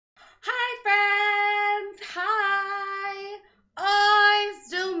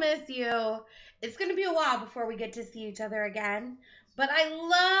It's going to be a while before we get to see each other again, but I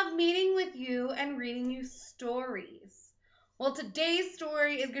love meeting with you and reading you stories. Well, today's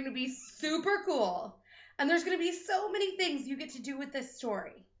story is going to be super cool, and there's going to be so many things you get to do with this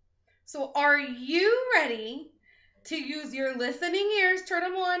story. So, are you ready to use your listening ears? Turn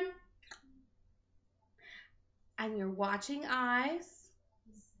them on. And your watching eyes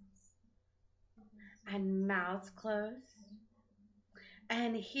and mouths closed.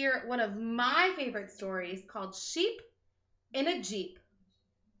 And hear one of my favorite stories called Sheep in a Jeep.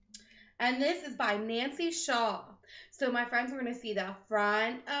 And this is by Nancy Shaw. So my friends, we're going to see the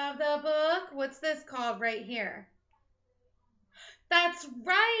front of the book. What's this called right here? That's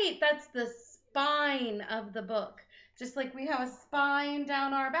right. That's the spine of the book. Just like we have a spine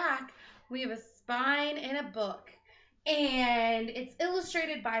down our back, we have a spine in a book. And it's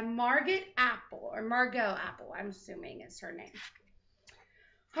illustrated by Margot Apple, I'm assuming is her name.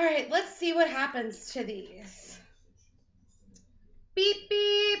 All right, let's see what happens to these. Beep,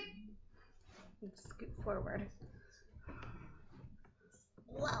 beep. Let's scoot forward.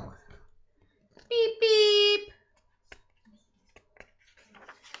 Whoa. Beep, beep.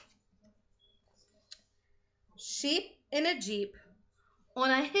 Sheep in a Jeep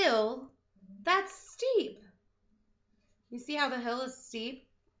on a hill that's steep. You see how the hill is steep?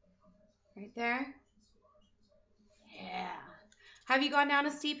 Right there? Yeah. Have you gone down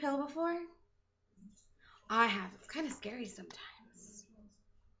a steep hill before? I have. It's kind of scary sometimes.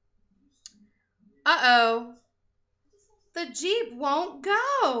 Uh-oh. The Jeep won't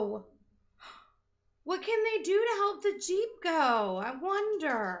go. What can they do to help the Jeep go? I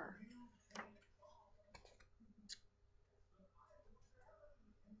wonder.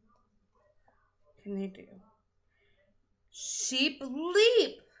 What can they do? Sheep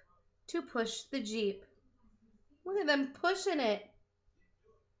leap to push the Jeep. Look at them pushing it.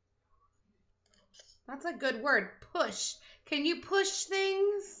 That's a good word, push. Can you push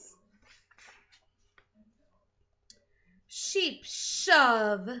things? Sheep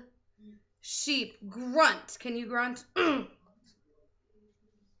shove. Sheep grunt. Can you grunt?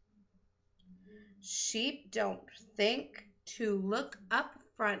 Sheep don't think to look up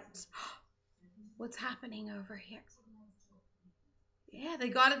front. What's happening over here? Yeah, they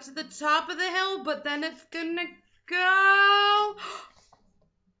got it to the top of the hill, but then it's gonna go.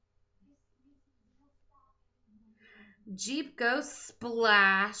 Jeep goes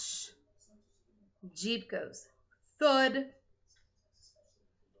splash. Jeep goes thud.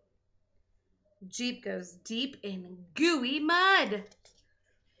 Jeep goes deep in gooey mud.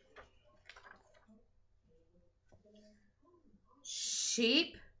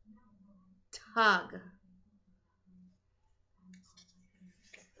 Sheep tug.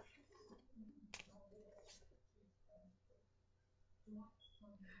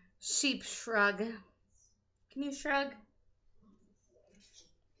 Sheep shrug. Can you shrug?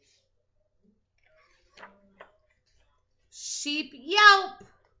 Sheep yelp.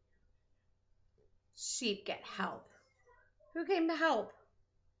 Sheep get help. Who came to help?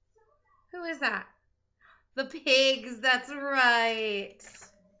 Who is that? The pigs, that's right.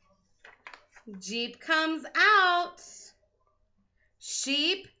 Jeep comes out.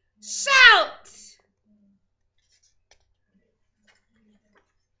 Sheep shout.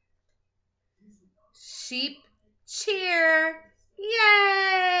 Sheep cheer.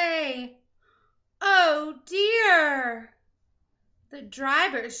 Yay! Oh dear. The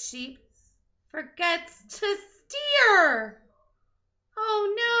driver's sheep forgets to steer.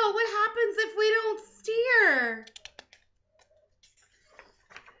 Oh no, what happens if we don't steer?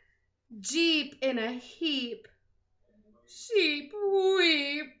 Jeep in a heap. Sheep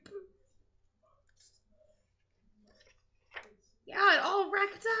weep. Yeah, it all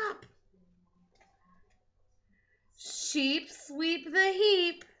wrecked up. Sheep sweep the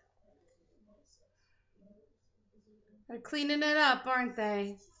heap. They're cleaning it up, aren't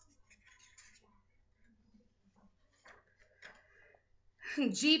they?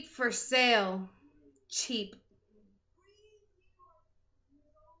 Jeep for sale. Cheap.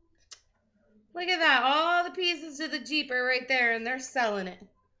 Look at that. All the pieces to the Jeep are right there, and they're selling it.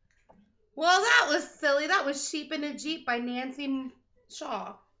 Well, that was silly. That was Sheep in a Jeep by Nancy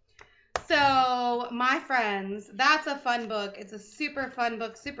Shaw. So, my friends, that's a fun book. It's a super fun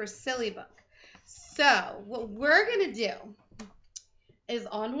book, super silly book. So, what we're going to do is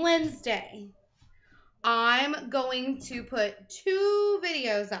on Wednesday, I'm going to put 2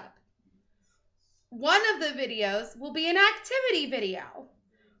 videos up. One of the videos will be an activity video.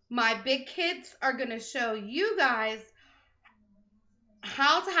 My big kids are going to show you guys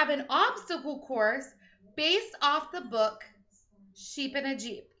how to have an obstacle course based off the book Sheep in a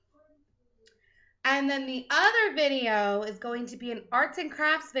Jeep. And then the other video is going to be an arts and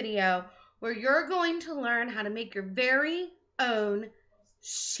crafts video where you're going to learn how to make your very own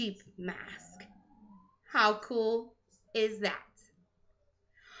sheep mask. How cool is that?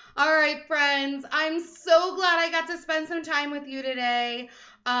 All right, friends, I'm so glad I got to spend some time with you today.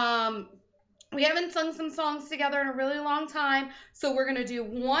 We haven't sung some songs together in a really long time, so we're going to do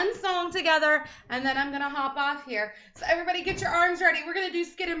one song together, and then I'm going to hop off here. So everybody get your arms ready. We're going to do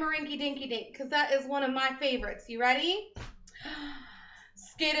Skidamarinky Dinky Dink, because that is one of my favorites. You ready?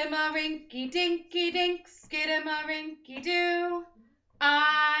 Skidamarinky Dinky Dink, Skidamarinky Doo,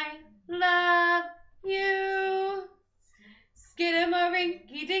 I love you.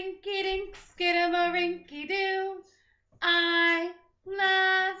 Skidamarinky Dinky Dink, Skidamarinky Doo, I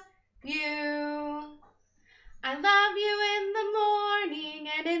love you. I love you in the morning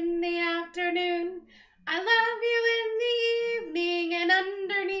and in the afternoon. I love you in the evening and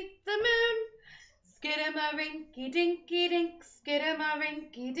underneath the moon. Skidamarinky Dinky Dink,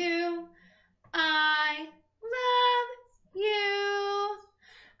 Skidamarinky Doo, I love you.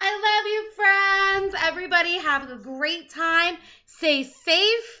 I love you, friends. Everybody have a great time. Stay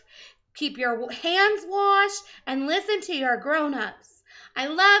safe. Keep your hands washed and listen to your grown-ups. I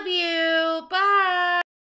love you. Bye.